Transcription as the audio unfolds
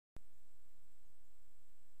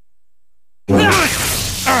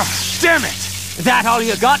Damn it! That all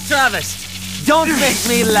you got, Travis? Don't make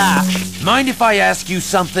me laugh. Mind if I ask you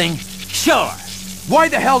something? Sure. Why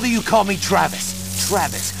the hell do you call me Travis?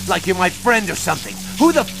 Travis, like you're my friend or something.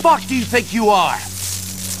 Who the fuck do you think you are?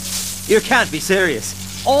 You can't be serious.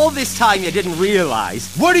 All this time you didn't realize.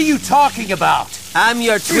 What are you talking about? I'm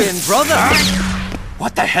your twin brother.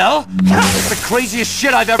 What the hell? That's the craziest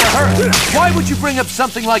shit I've ever heard. Why would you bring up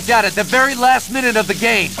something like that at the very last minute of the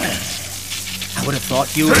game? I would have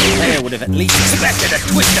thought you and the player would have at least expected a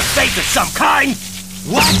twist of fate of some kind.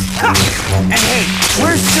 What? And hey,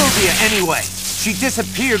 where's Sylvia anyway? She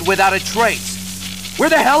disappeared without a trace. Where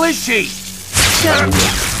the hell is she?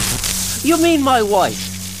 You mean my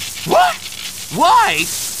wife? What?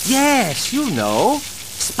 Wife? Yes, you know.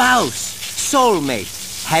 Spouse,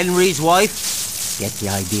 soulmate, Henry's wife. Get the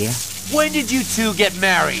idea? When did you two get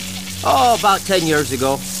married? Oh, about 10 years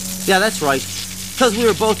ago. Yeah, that's right. Because we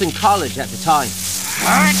were both in college at the time.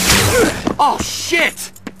 Oh,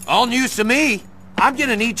 shit! All news to me. I'm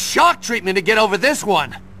gonna need shock treatment to get over this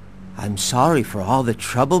one. I'm sorry for all the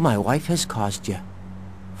trouble my wife has caused you.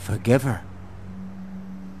 Forgive her.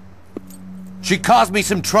 She caused me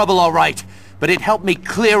some trouble, all right, but it helped me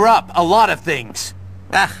clear up a lot of things.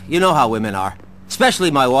 You know how women are.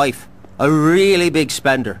 Especially my wife. A really big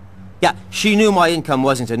spender. Yeah, she knew my income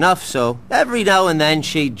wasn't enough, so every now and then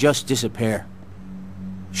she'd just disappear.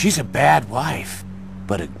 She's a bad wife,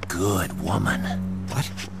 but a good woman. What?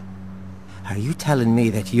 Are you telling me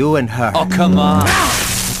that you and her... Oh, come on.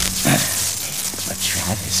 But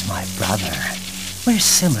Travis, my brother, we're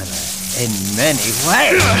similar in many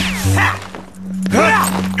ways.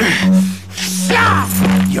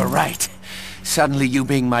 You're right. Suddenly you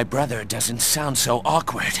being my brother doesn't sound so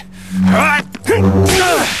awkward.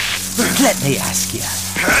 Let me ask you,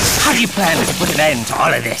 how do you plan to put an end to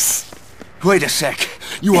all of this? Wait a sec.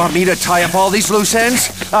 You want me to tie up all these loose ends?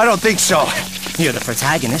 I don't think so. You're the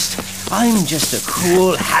protagonist. I'm just a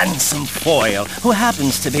cool, handsome foil who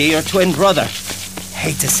happens to be your twin brother.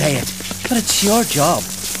 Hate to say it, but it's your job.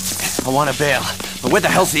 I want to bail, but where the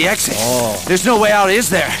hell's the exit? Oh. There's no way out, is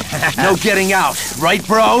there? No getting out, right,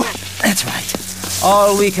 bro? That's right.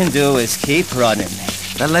 All we can do is keep running.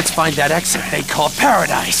 Then let's find that exit they call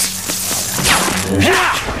paradise.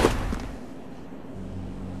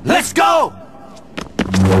 Let's go!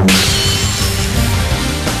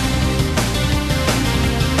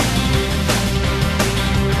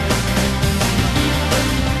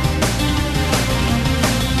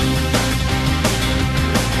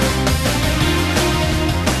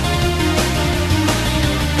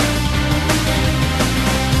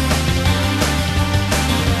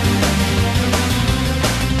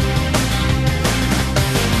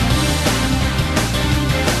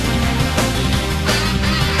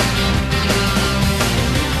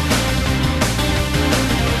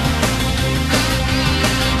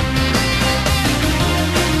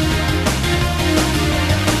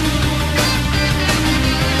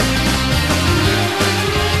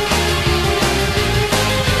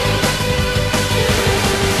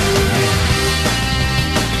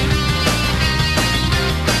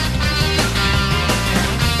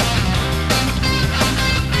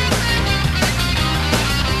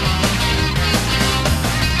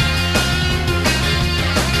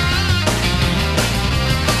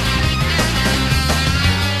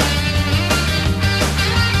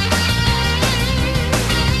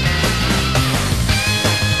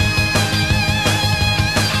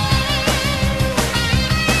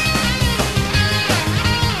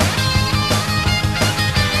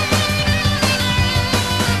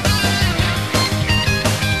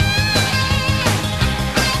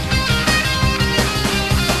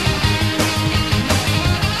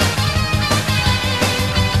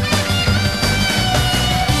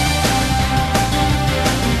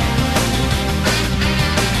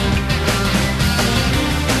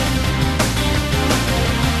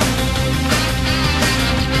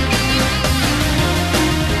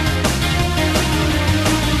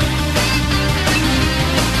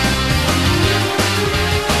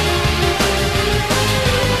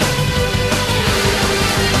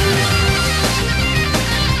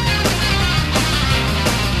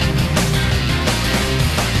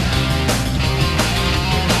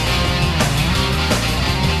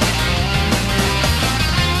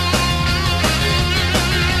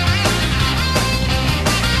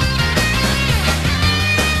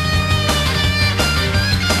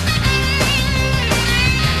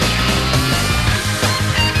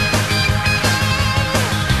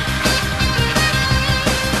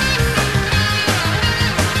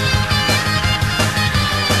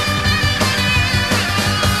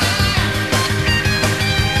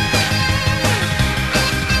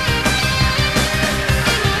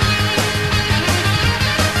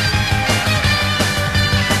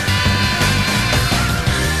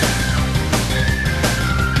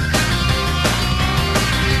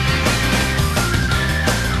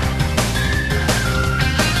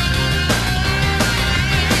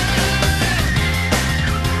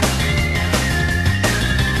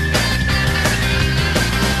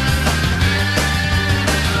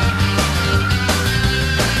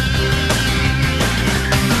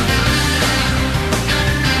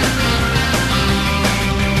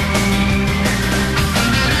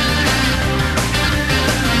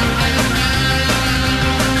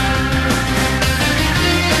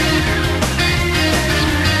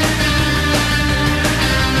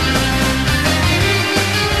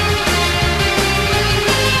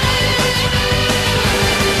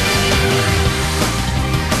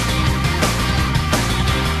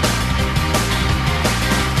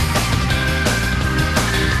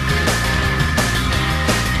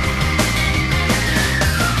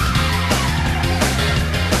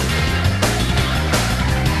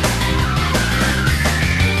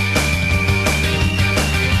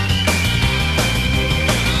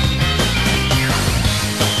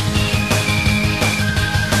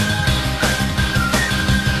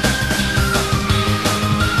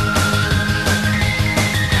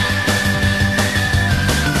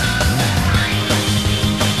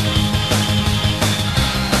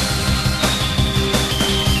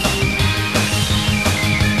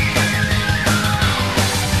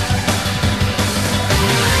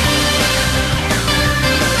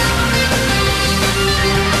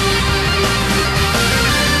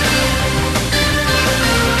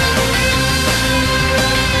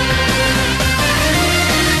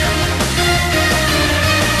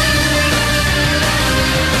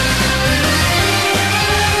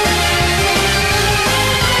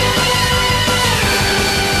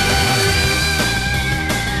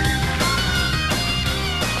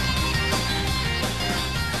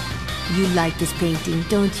 like this painting,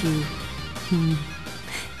 don't you?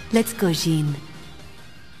 Let's go, Jean.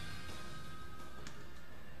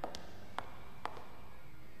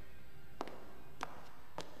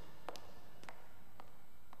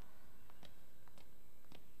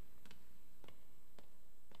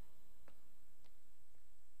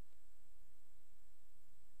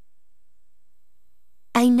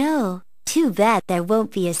 I know. Too bad there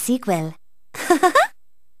won't be a sequel.